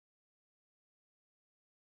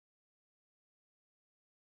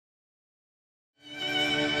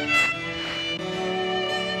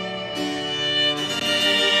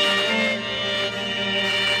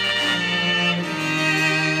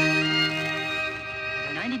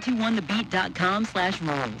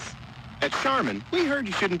921thebeat.com/rules. At Charmin, we heard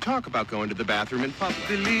you shouldn't talk about going to the bathroom in public.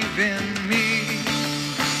 Believe in me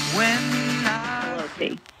when I...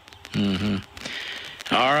 Mm-hmm.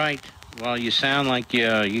 All right. Well, you sound like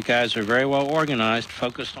you guys are very well organized,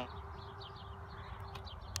 focused on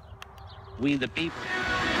we the people.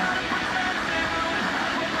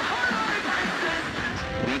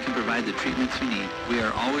 We can provide the treatments you need. We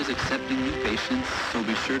are always accepting new patients, so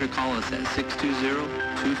be sure to call us at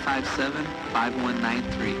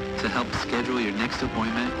 620-257-5193 to help schedule your next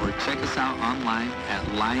appointment or check us out online at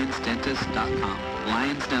lionsdentist.com.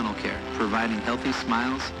 Lions Dental Care, providing healthy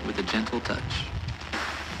smiles with a gentle touch.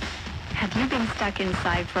 Have you been stuck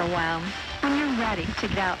inside for a while? When you're ready to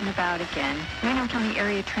get out and about again, Reno County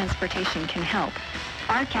Area Transportation can help.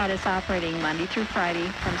 Our CAT is operating Monday through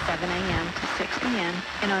Friday from 7 a.m. to 6 p.m.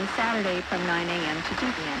 and on Saturday from 9 a.m. to 2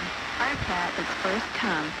 p.m. Our CAT is first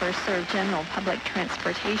come, first served general public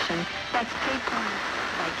transportation that's paid for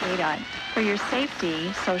by KDOT. For your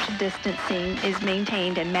safety, social distancing is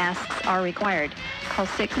maintained and masks are required. Call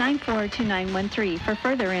 694-2913 for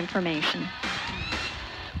further information.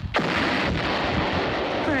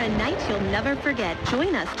 For a night you'll never forget,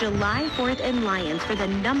 join us July 4th in Lyons for the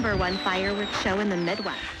 #1 fireworks show in the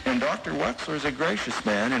Midwest. And Dr. Wexler is a gracious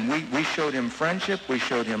man, and we showed him friendship, we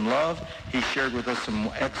showed him love. He shared with us some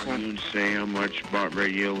excellent... I would say how much Bott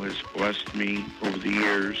Radio has blessed me over the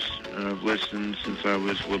years. I've listened since I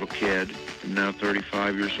was a little kid. I'm now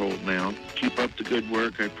 35 years old now. Keep up the good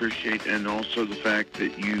work. I appreciate, and also the fact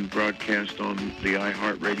that you broadcast on the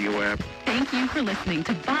iHeartRadio app. Thank you for listening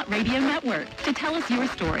to Bott Radio Network. To tell us your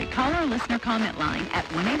story, call our listener comment line at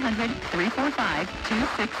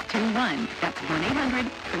 1-800-345-2621. That's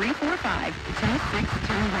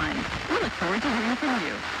 1-800-345-2621. We look forward to hearing from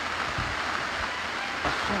you.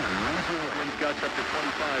 Wind gusts up to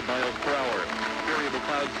 25 miles per hour. Variable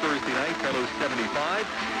clouds Thursday night, low 75,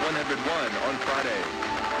 101 on Friday.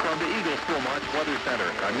 From the Eagle Storm Watch Weather Center,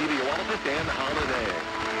 I'm meteorologist Dan Holiday.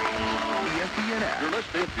 ESPN. You're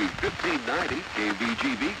listening to 1590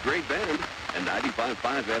 KBGV Great Bend and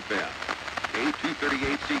 95.5 FM.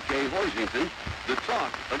 K238CK Hoisington, the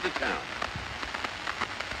talk of the town.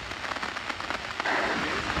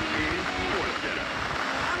 This is Sports Center.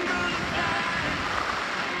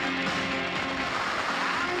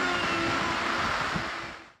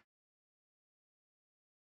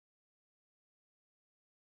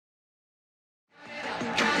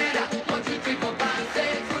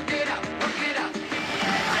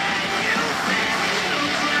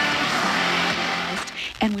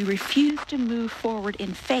 And we refuse to move forward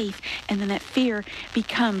in faith, and then that fear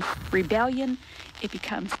becomes rebellion, it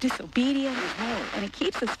becomes disobedience, and it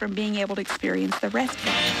keeps us from being able to experience the rest of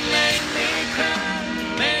it.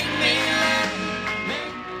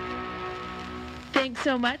 Thanks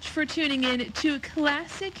so much for tuning in to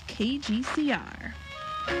Classic KGCR.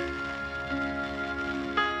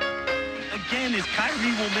 Again, as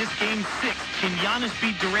Kyrie will miss Game 6, can Giannis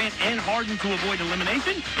beat Durant and Harden to avoid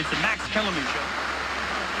elimination? It's the Max Kellerman Show.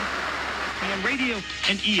 On radio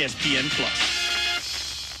and ESPN+.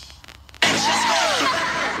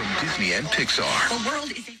 From Disney and Pixar. The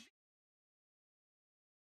world is a...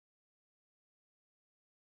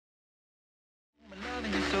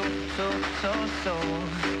 The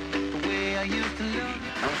way I used to love.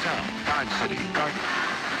 Rozel, God City, Garden.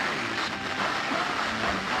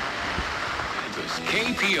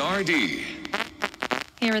 KPRD.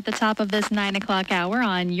 Here at the top of this 9 o'clock hour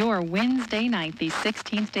on your Wednesday night, the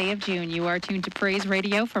 16th day of June, you are tuned to Praise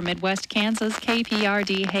Radio for Midwest Kansas,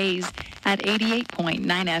 KPRD Hays at 88.9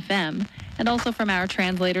 FM, and also from our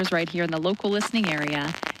translators right here in the local listening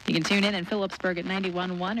area. You can tune in Phillipsburg at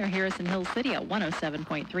 91.1 or Harrison Hills City at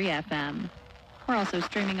 107.3 FM. We're also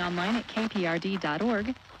streaming online at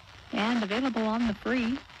kprd.org and available on the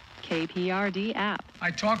free KPRD app.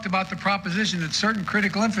 I talked about the proposition that certain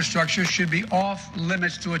critical infrastructure should be off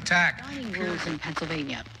limits to attack. Dining rules in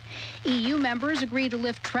Pennsylvania. EU members agree to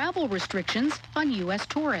lift travel restrictions on U.S.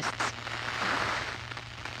 tourists.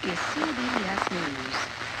 Is CBS News.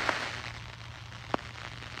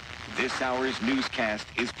 This hour's newscast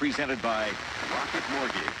is presented by Rocket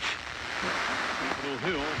Mortgage. Capitol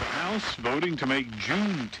Hill, the House voting to make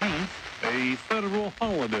Juneteenth a federal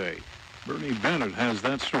holiday. Bernie Bennett has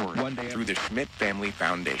that story. One day through the Schmidt Family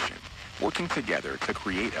Foundation, working together to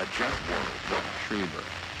create a just world. Schreiber.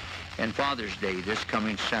 And Father's Day this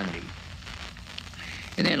coming Sunday.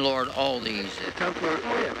 And then, Lord, all these...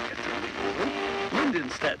 Linda in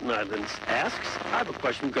Staten Island asks, I have a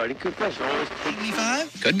question regarding confession.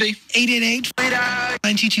 85? Could be.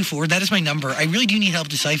 888-9224. That is my number. I really do need help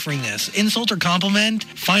deciphering this. Insult or compliment?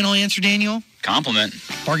 Final answer, Daniel? Compliment.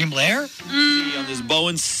 Morgan Blair? On this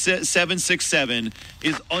Boeing 767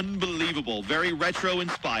 is unbelievable. Very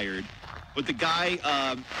retro-inspired. But the guy,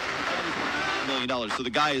 $1 million. So the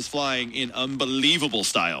guy is flying in unbelievable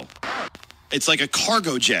style. It's like a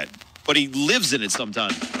cargo jet, but he lives in it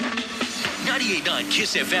sometimes. 98.9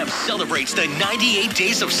 KISS FM celebrates the 98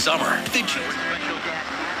 days of summer. The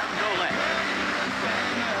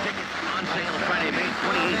On sale Friday, May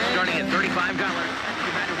 28th, starting at $35.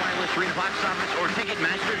 Commander Wireless Arena box office or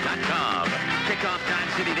Ticketmaster.com. Kickoff time,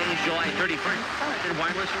 city days, July 31st. Commander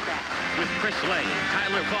Wireless with Chris Lay,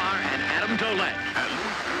 Tyler Farr, and Adam Dolett.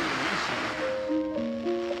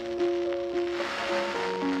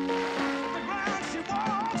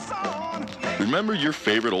 Remember your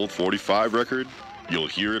favorite old 45 record? You'll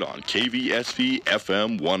hear it on KVSV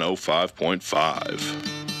FM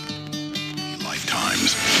 105.5.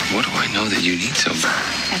 Lifetimes. What do I know that you need so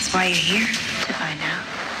bad? That's why you're here, to find out.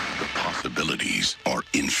 The possibilities are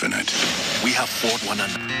infinite. We have fought one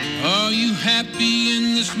another. Are you happy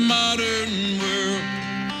in this modern world?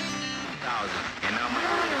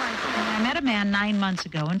 I met a man 9 months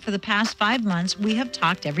ago, and for the past 5 months, we have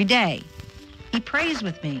talked every day. He prays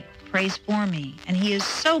with me, prays for me, and he is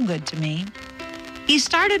so good to me. He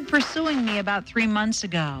started pursuing me about 3 months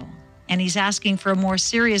ago, and he's asking for a more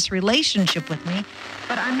serious relationship with me,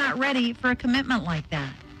 but I'm not ready for a commitment like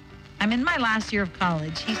that. I'm in my last year of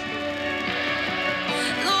college.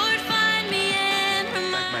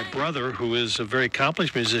 My brother, who is a very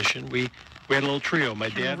accomplished musician, we had a little trio. My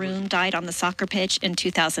dad Cameroon died on the soccer pitch in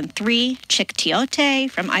 2003. Chick Tiote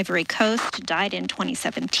from Ivory Coast died in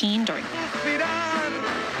 2017 during...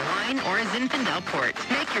 Wine or a Zinfandel port.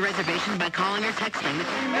 Make your reservations by calling or texting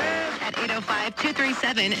at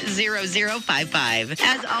 805-237-0055.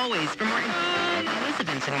 As always, for more news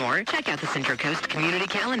events and more, check out the Central Coast Community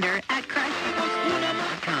Calendar at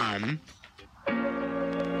crushpost.com.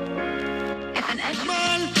 If an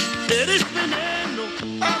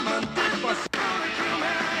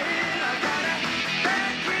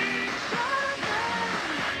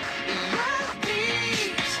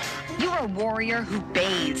You're a warrior who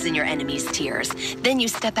bathes in your enemy's tears. Then you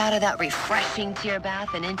step out of that refreshing tear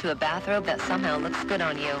bath and into a bathrobe that somehow looks good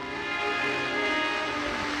on you.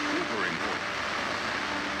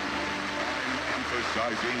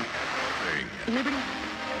 Emphasizing Liberty.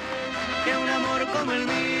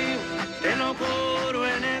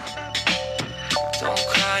 Don't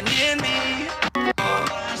cry near me.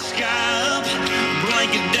 Sky up,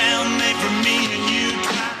 blanket down, made for me and you.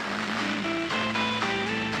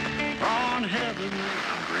 On heaven.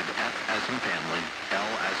 100 F as in family, L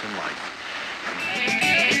as in life.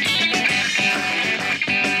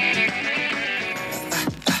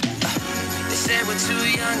 They said we're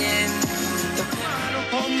too young and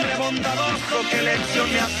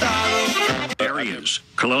areas.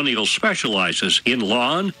 Colonial specializes in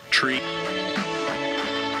lawn, tree.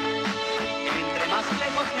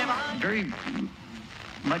 Very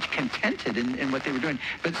much contented in what they were doing,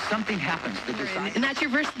 but something happens. And that's your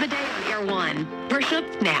verse of the day on Air One.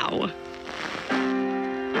 Worship now.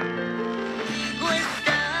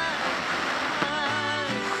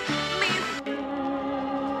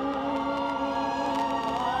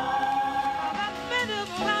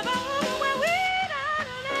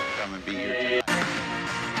 Come and be here.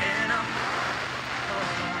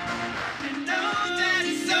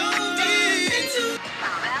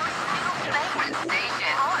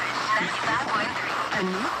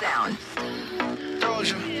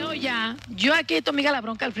 Ya, yo aquí, tu amiga La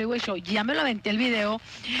Bronca del Freeway Show, ya me lo aventé el video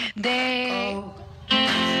de...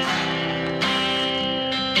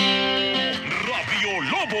 Radio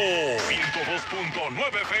Lobo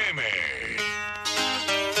 102.9 FM.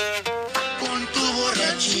 Con tu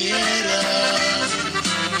borrachera.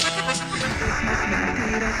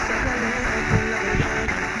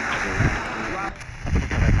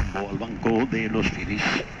 Al banco de los Phillies.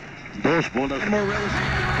 2 bolas.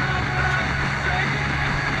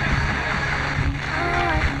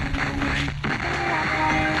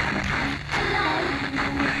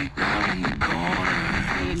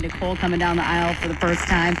 Nicole coming down the aisle for the first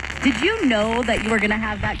time. Did you know that you were going to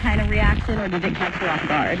have that kind of reaction, or did it catch you off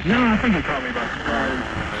guard? No, I think it caught me by surprise.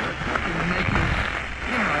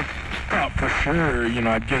 I thought for sure,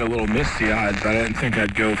 I'd get a little misty-eyed, but I didn't think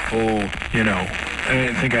I'd go full, I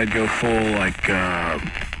didn't think I'd go full, like,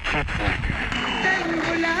 Not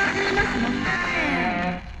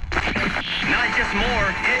just more,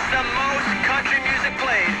 it's the most country music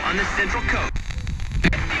played on the Central Coast.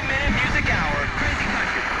 50-minute music hour. Crazy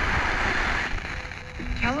country.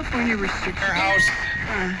 California restricts our house.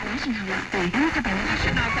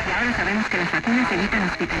 ahora sabemos que las vacunas evitan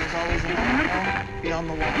hospitalizaciones.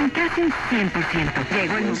 En casi un 100%.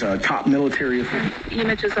 Llegó el top military official.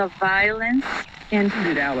 Images of violence and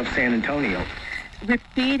out of San Antonio.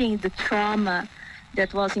 Repeating the trauma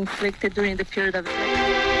that was inflicted during the period of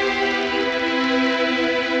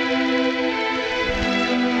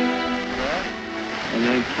And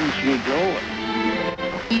then keeps me going.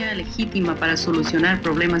 Legítima para solucionar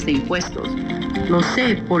problemas de impuestos. Lo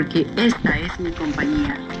sé porque esta es mi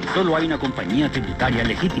compañía. Solo hay una compañía tributaria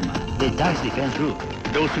legítima. The Tax Defense Group.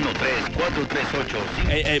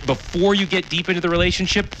 213-438. Before you get deep into the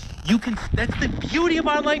relationship, you can. That's the beauty of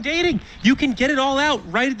online dating. You can get it all out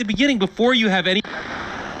right at the beginning before you have any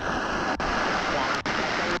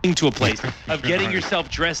to a place of getting yourself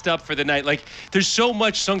dressed up for the night. Like, there's so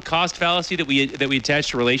much sunk cost fallacy that we attach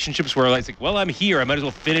to relationships where it's like, well, I'm here, I might as well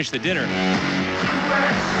finish the dinner.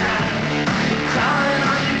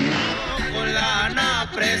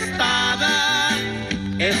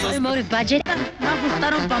 Automotive budget. Is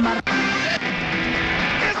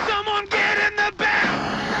someone get in the back?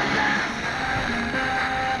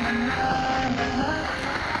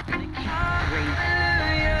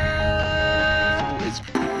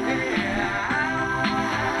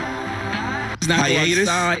 Hiatus.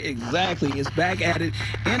 Exactly. It's back at it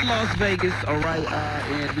in Las Vegas. All right.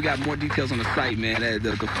 And we got more details on the site, man.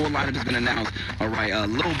 The full lineup has been announced. All right.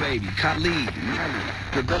 Lil Baby, Khalid,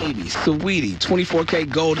 The Baby, Saweetie, 24K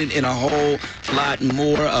Golden, and a whole lot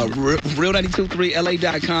more.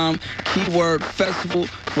 Real923LA.com. Keyword festival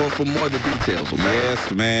for more of the details. Okay?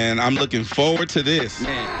 Yes, man. I'm looking forward to this.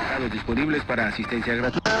 Man, disponibles para asistencia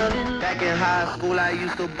gratuita. Back in high school, I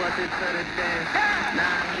used to bust it to the dance.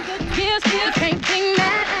 Kiss, you can't think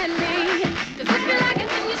mad at me. Cause if you like it,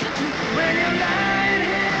 then you should. When you're lying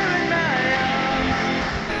here in my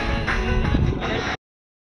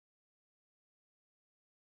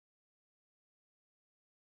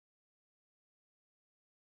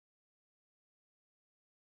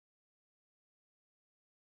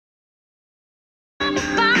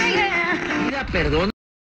Mira, perdón.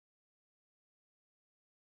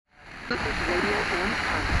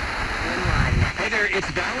 Hey there, it's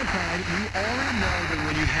Valentine. You already know that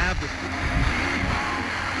when you have the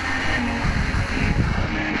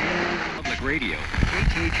Public Radio,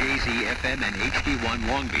 KKJZ FM and HD1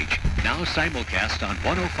 Long Beach, now simulcast on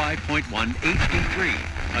 105.1 HD3,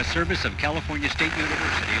 a service of California State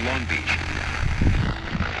University, Long Beach.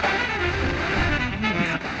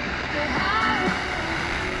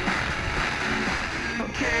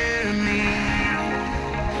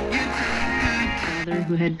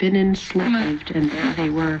 Who had been enslaved, and there they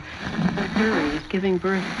were, juries giving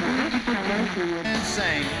birth to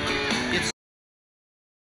insane. It's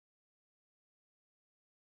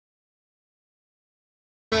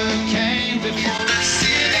came before I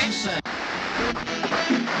sit and say.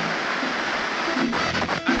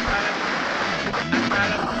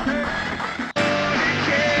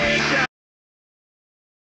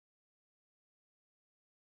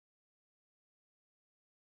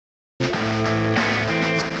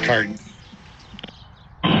 Carton.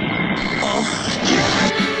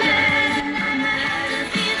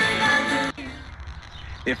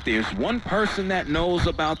 If there's one person that knows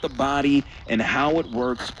about the body and how it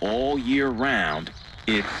works all year round,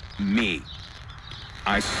 it's me.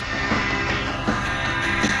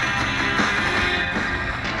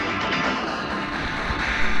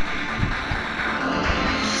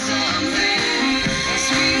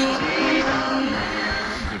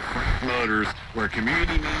 Motors, where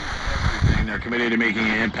community means everything. They're committed to making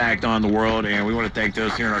an impact on the world, and we want to thank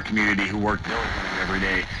those here in our community who work diligently every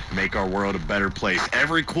day to make our world a better place.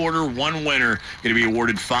 Every quarter, one winner going to be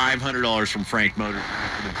awarded $500 from Frank Motors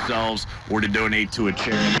for themselves or to donate to a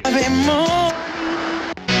charity.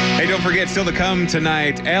 Hey, don't forget, still to come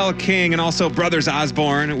tonight, Elle King and also Brothers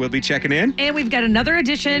Osborne will be checking in. And we've got another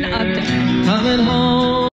edition of Coming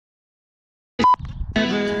home.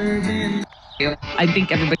 I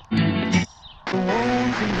think everybody.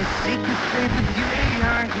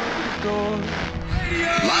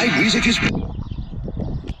 Live music is.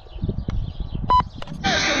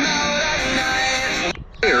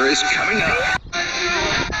 Here is coming up.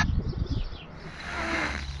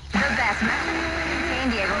 The best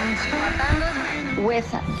with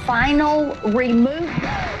final remove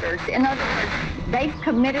orders. In other words, they've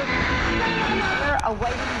committed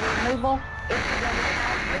awaiting removal.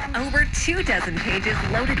 Over 24 pages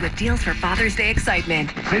loaded with deals for Father's Day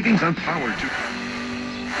excitement. Savings on power to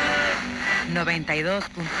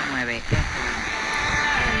 92.9.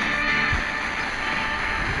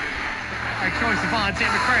 Our choice of on Sam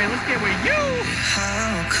McCray. Let's get with you.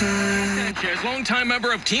 Sanchez, longtime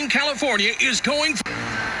member of Team California, is going for...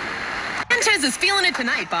 Sanchez is feeling it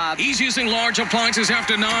tonight, Bob. He's using large appliances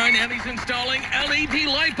after 9, and he's installing LED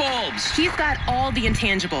light bulbs. He's got all the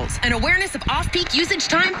intangibles, an awareness of off-peak usage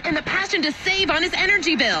times, and the passion to save on his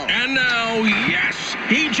energy bill. And now, yes,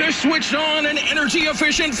 he just switched on an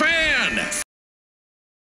energy-efficient fan.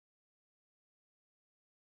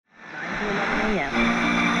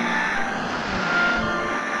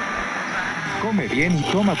 Come bien y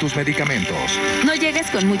toma tus medicamentos. No llegues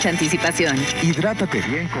con mucha anticipación. Hidrátate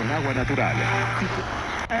bien con agua natural.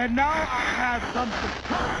 And now I have something.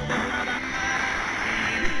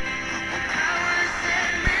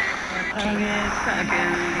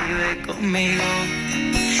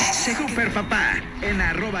 Super Papá en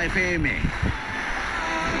 @FM.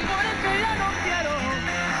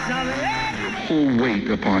 Full weight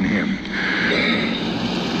upon him.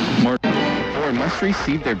 Or must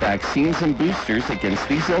receive their vaccines and boosters against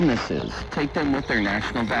these illnesses. Take them with their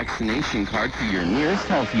national vaccination card to your nearest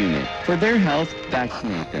health unit. For their health,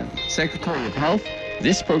 vaccinate them. Secretary of Health,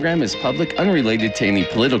 this program is public, unrelated to any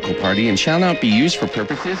political party, and shall not be used for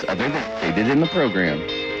purposes other than stated in the program.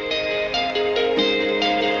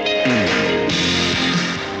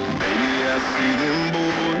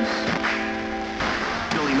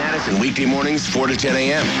 Billy Madison, weekday mornings, 4 to 10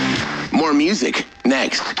 a.m. More music,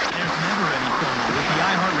 next.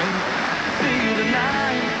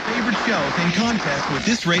 Favorite show in contest with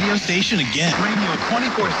this radio station again. Radio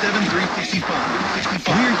 24/7, 365.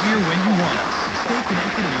 We're here when you want us. Stay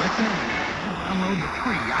connected and listen in. Download the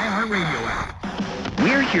free iHeartRadio app.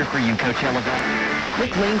 We're here for you, Coachella.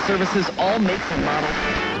 Quick lane services, all makes and models.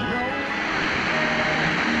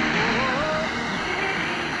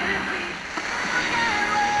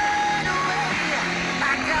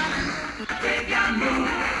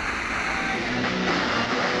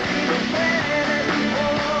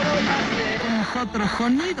 Nosotros,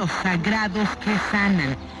 sonidos sagrados que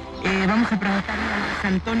sanan. Vamos a preguntarle a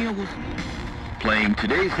Antonio Guzmán. Playing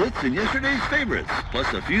today's hits and yesterday's favorites,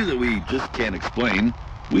 plus a few that we just can't explain.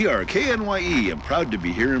 We are KNYE and proud to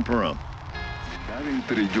be here in Pahrump.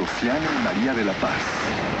 Entre Josiana y María de la Paz.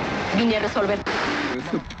 Vine a resolver.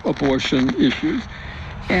 With the abortion issues,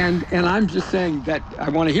 and I'm just saying that I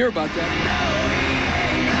want to hear about that.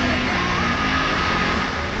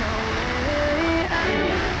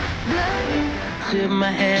 Tip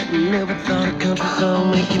my hat and never thought a country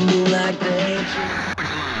song making me like that.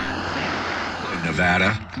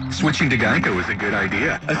 Nevada, switching to Geico is a good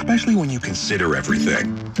idea, especially when you consider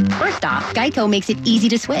everything. First off, Geico makes it easy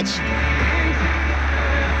to switch.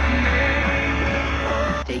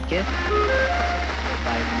 Take it.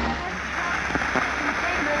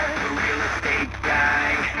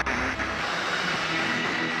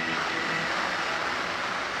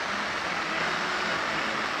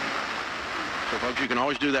 Folks, you can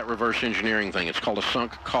always do that reverse engineering thing. It's called a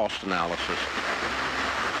sunk cost analysis.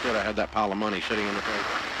 Instead, I had that pile of money sitting in the table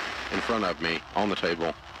in front of me, on the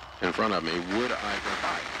table in front of me. Would I go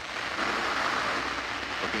buy it?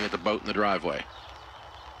 Looking at the boat in the driveway.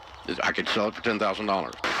 I could sell it for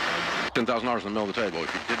 $10,000. $10,000 in the middle of the table.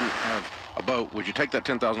 If you didn't have a boat, would you take that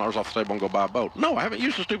 $10,000 off the table and go buy a boat? No, I haven't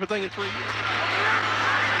used the stupid thing in 3 years.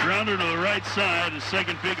 Grounder to the right side, the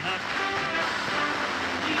second big hunt.